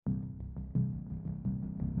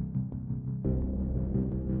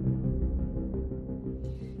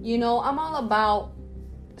I'm all about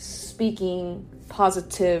speaking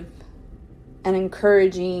positive and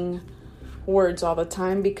encouraging words all the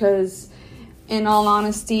time because, in all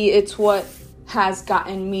honesty, it's what has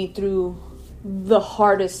gotten me through the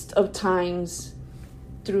hardest of times,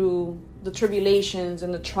 through the tribulations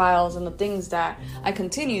and the trials and the things that I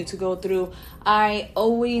continue to go through. I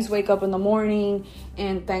always wake up in the morning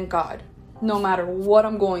and thank God. No matter what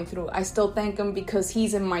I'm going through, I still thank him because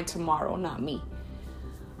he's in my tomorrow, not me.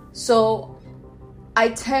 So I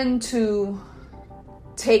tend to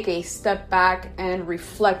take a step back and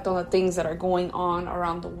reflect on the things that are going on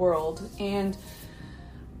around the world. And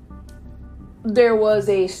there was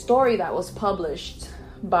a story that was published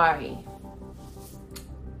by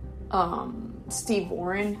Steve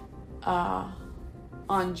Warren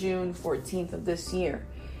on June 14th of this year.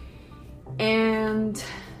 And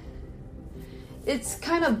it's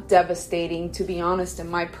kind of devastating, to be honest, in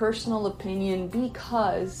my personal opinion,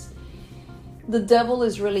 because the devil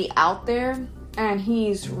is really out there and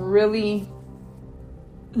he's really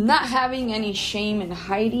not having any shame in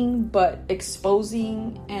hiding, but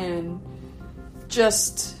exposing and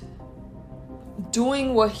just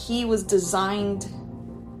doing what he was designed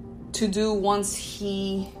to do once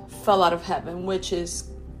he fell out of heaven, which is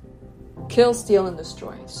kill, steal, and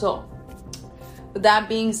destroy. So, with that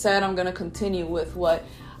being said, I'm going to continue with what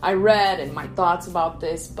I read and my thoughts about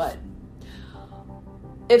this. But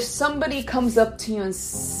if somebody comes up to you and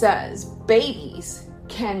says babies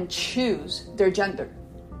can choose their gender,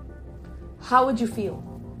 how would you feel?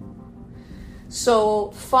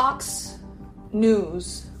 So Fox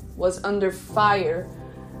News was under fire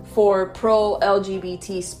for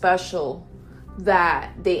pro-LGBT special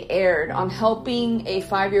that they aired on helping a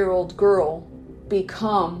 5-year-old girl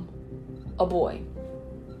become a boy.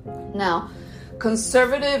 Now,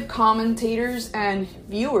 conservative commentators and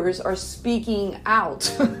viewers are speaking out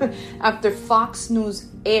after Fox News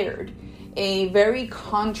aired a very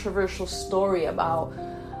controversial story about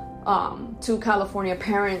two California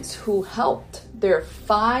parents who helped their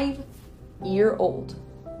 5-year-old,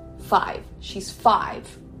 she's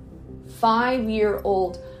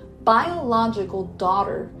 5-year-old biological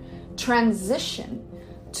daughter transition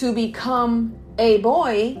to become a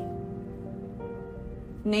boy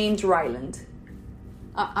named Ryland.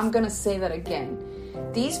 I'm gonna say that again.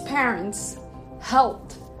 These parents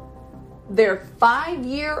helped their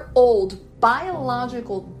 5-year-old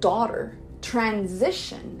biological daughter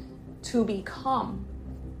transition to become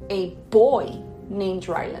a boy named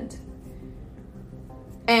Ryland.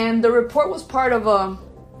 And the report was part of a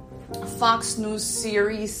Fox News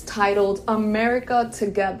series titled America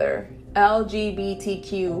Together,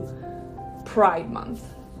 LGBTQ Pride Month.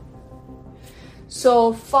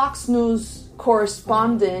 So Fox News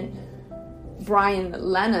correspondent Brian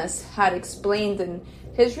Lennes had explained in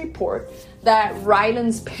his report that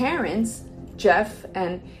Ryland's parents, Jeff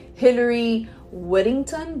and Hillary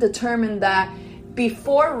Whittington, determined that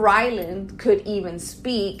before Ryland could even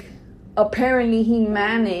speak, apparently he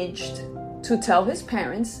managed to tell his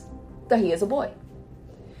parents that he is a boy.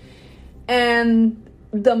 And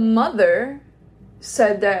the mother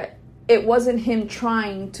said that it wasn't him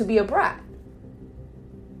trying to be a brat.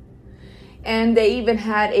 And they even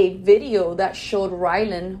had a video that showed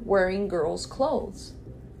Ryland wearing girls' clothes.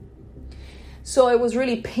 So it was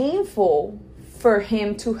really painful for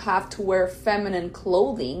him to have to wear feminine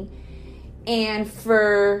clothing and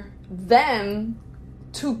for them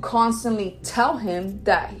to constantly tell him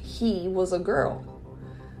that he was a girl.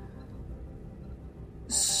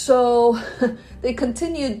 So they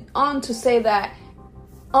continued on to say that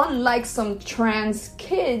unlike some trans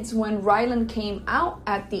kids, when Ryland came out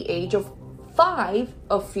at the age of 5,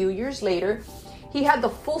 a few years later, he had the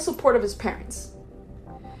full support of his parents.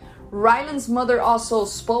 Ryland's mother also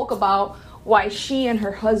spoke about why she and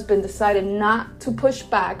her husband decided not to push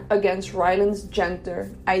back against Ryland's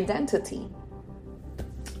gender identity.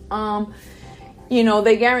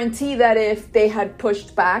 They guarantee that if they had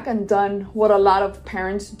pushed back and done what a lot of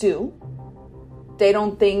parents do, they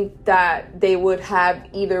don't think that they would have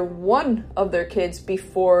either one of their kids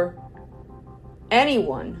before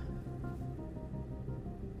anyone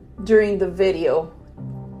during the video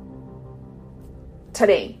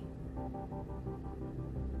today.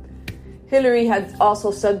 Hillary had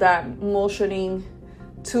also said that, motioning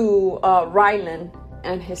to Ryland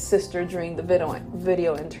and his sister during the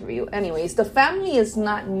video interview. Anyways, the family is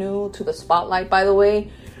not new to the spotlight, by the way.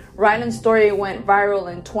 Ryland's story went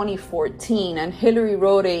viral in 2014, and Hillary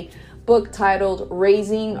wrote a book titled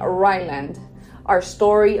Raising Ryland, Our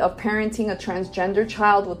Story of Parenting a Transgender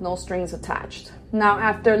Child with No Strings Attached. Now,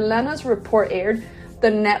 after Lena's report aired,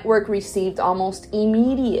 the network received almost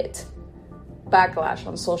immediate backlash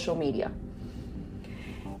on social media.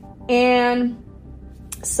 And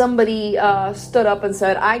somebody stood up and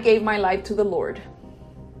said, I gave my life to the Lord.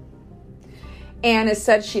 And it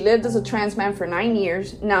said she lived as a trans man for 9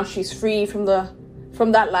 years. Now she's free from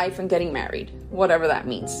that life and getting married, whatever that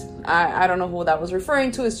means. I don't know who that was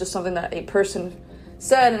referring to. It's just something that a person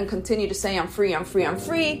said and continued to say, I'm free, I'm free, I'm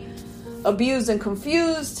free. Abused and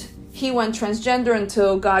confused. He went transgender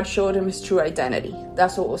until God showed him his true identity.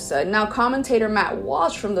 That's what was said. Now, commentator Matt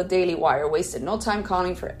Walsh from the Daily Wire wasted no time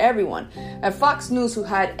calling for everyone at Fox News who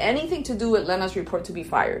had anything to do with Lena's report to be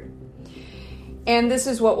fired. And this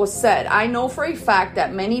is what was said. I know for a fact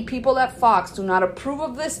that many people at Fox do not approve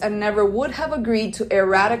of this and never would have agreed to a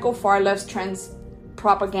radical far left's trans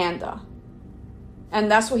propaganda. And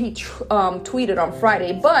that's what he tweeted on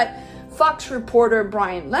Friday. But Fox reporter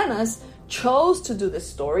Brian Lenas chose to do this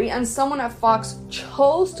story, and someone at Fox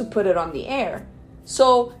chose to put it on the air.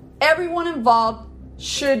 So everyone involved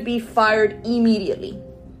should be fired immediately.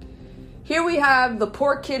 Here we have the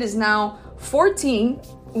poor kid is now 14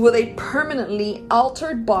 with a permanently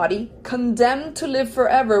altered body, condemned to live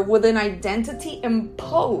forever with an identity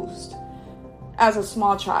imposed as a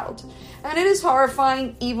small child. And it is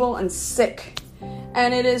horrifying, evil, and sick.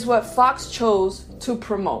 And it is what Fox chose to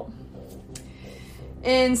promote.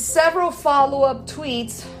 In several follow-up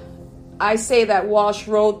tweets, I say that Walsh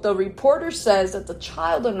wrote, the reporter says that the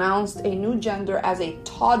child announced a new gender as a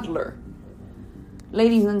toddler.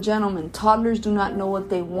 Ladies and gentlemen, toddlers do not know what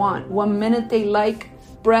they want. 1 minute they like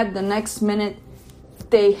bread, the next minute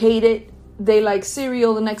they hate it. They like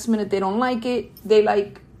cereal, the next minute they don't like it. They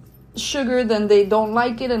like sugar, then they don't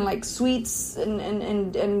like it and like sweets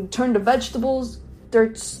and turn to vegetables.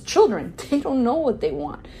 They're children. They don't know what they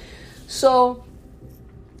want. So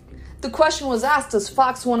the question was asked, does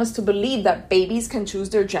Fox want us to believe that babies can choose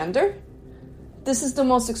their gender? This is the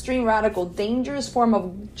most extreme, radical, dangerous form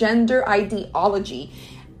of gender ideology.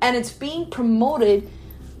 And it's being promoted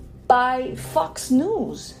by Fox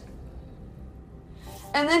News.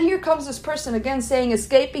 And then here comes this person again saying,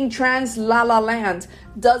 escaping trans la la land.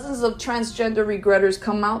 Dozens of transgender regretters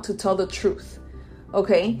come out to tell the truth.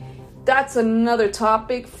 Okay, that's another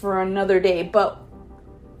topic for another day. But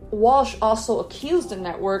Walsh also accused the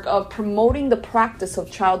network of promoting the practice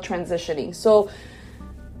of child transitioning. So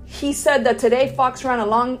he said that today Fox ran a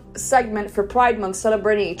long segment for Pride Month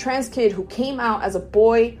celebrating a trans kid who came out as a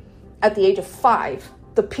boy at the age of 5.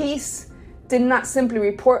 The piece did not simply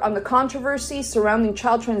report on the controversy surrounding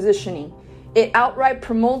child transitioning. It outright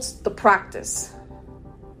promotes the practice.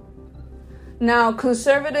 Now,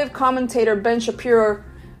 conservative commentator Ben Shapiro,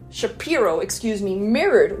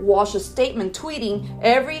 mirrored Walsh's statement, tweeting,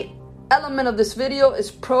 every element of this video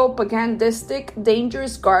is propagandistic,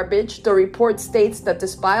 dangerous garbage. The report states that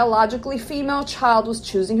this biologically female child was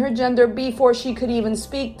choosing her gender before she could even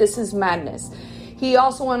speak. This is madness. He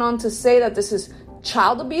also went on to say that this is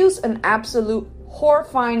child abuse and absolute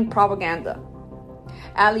horrifying propaganda.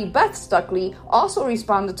 Allie Beth Stuckley also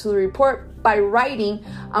responded to the report by writing,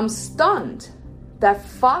 I'm stunned that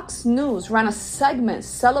Fox News ran a segment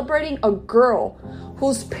celebrating a girl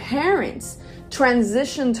whose parents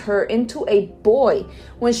transitioned her into a boy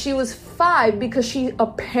when she was 5 because she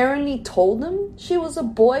apparently told them she was a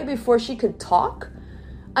boy before she could talk.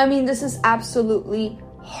 I mean, this is absolutely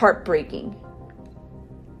heartbreaking.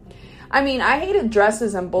 I mean, I hated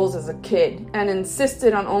dresses and bows as a kid and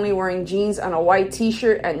insisted on only wearing jeans and a white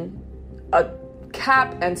t-shirt and a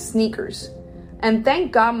cap and sneakers. And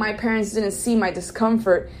thank God my parents didn't see my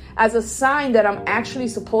discomfort as a sign that I'm actually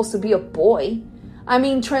supposed to be a boy. I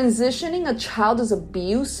mean, transitioning a child is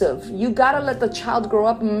abusive. You gotta let the child grow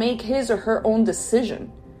up and make his or her own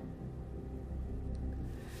decision.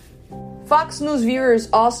 Fox News viewers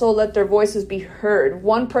also let their voices be heard.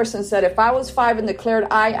 One person said, if I was 5 and declared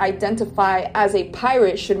I identify as a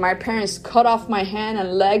pirate, should my parents cut off my hand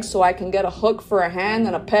and leg so I can get a hook for a hand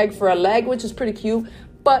and a peg for a leg, which is pretty cute,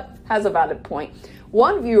 but has a valid point.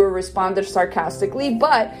 One viewer responded sarcastically,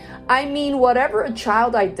 but I mean, whatever a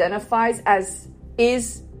child identifies as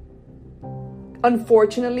is,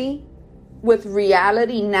 unfortunately, with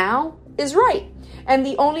reality now, is right. And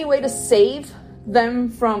the only way to save them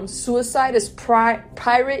from suicide is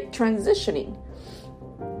pirate transitioning.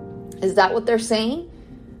 Is that what they're saying?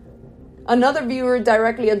 Another viewer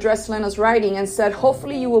directly addressed Lena's writing and said,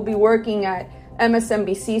 hopefully you will be working at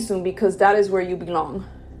MSNBC soon because that is where you belong.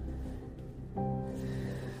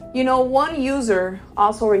 You know, one user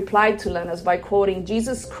also replied to Lena's by quoting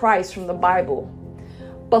Jesus Christ from the Bible.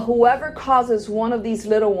 But whoever causes one of these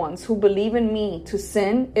little ones who believe in me to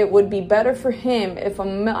sin, it would be better for him if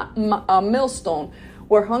a millstone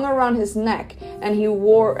were hung around his neck, and he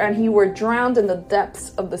were drowned in the depths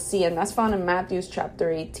of the sea. And that's found in Matthew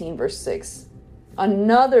chapter 18, verse 6.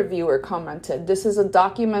 Another viewer commented, "This is a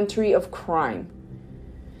documentary of crime."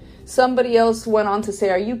 Somebody else went on to say,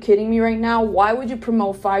 "Are you kidding me right now? Why would you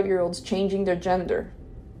promote 5-year-olds changing their gender?"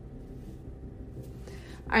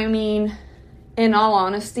 I mean, in all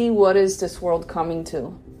honesty, what is this world coming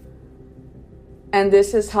to? And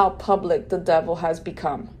this is how public the devil has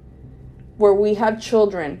become. Where we have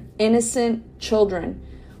children, innocent children,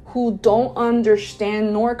 who don't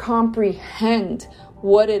understand nor comprehend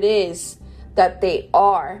what it is that they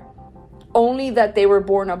are. Only that they were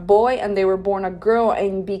born a boy and they were born a girl,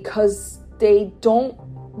 and because they don't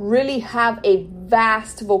really have a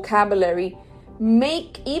vast vocabulary,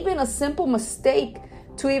 make even a simple mistake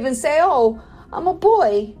to even say, "Oh, I'm a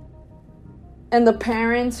boy." And the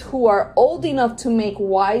parents who are old enough to make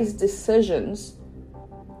wise decisions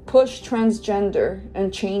push transgender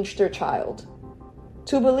and change their child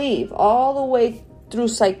to believe, all the way through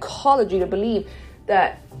psychology, to believe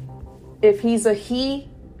that if he's a he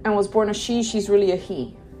and was born a she, she's really a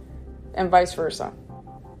he, and vice versa.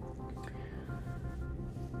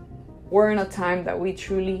 We're in a time that we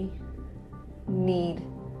truly need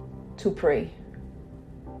to pray.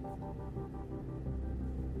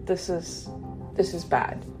 This is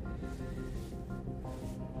bad.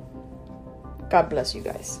 God bless you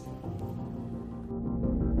guys.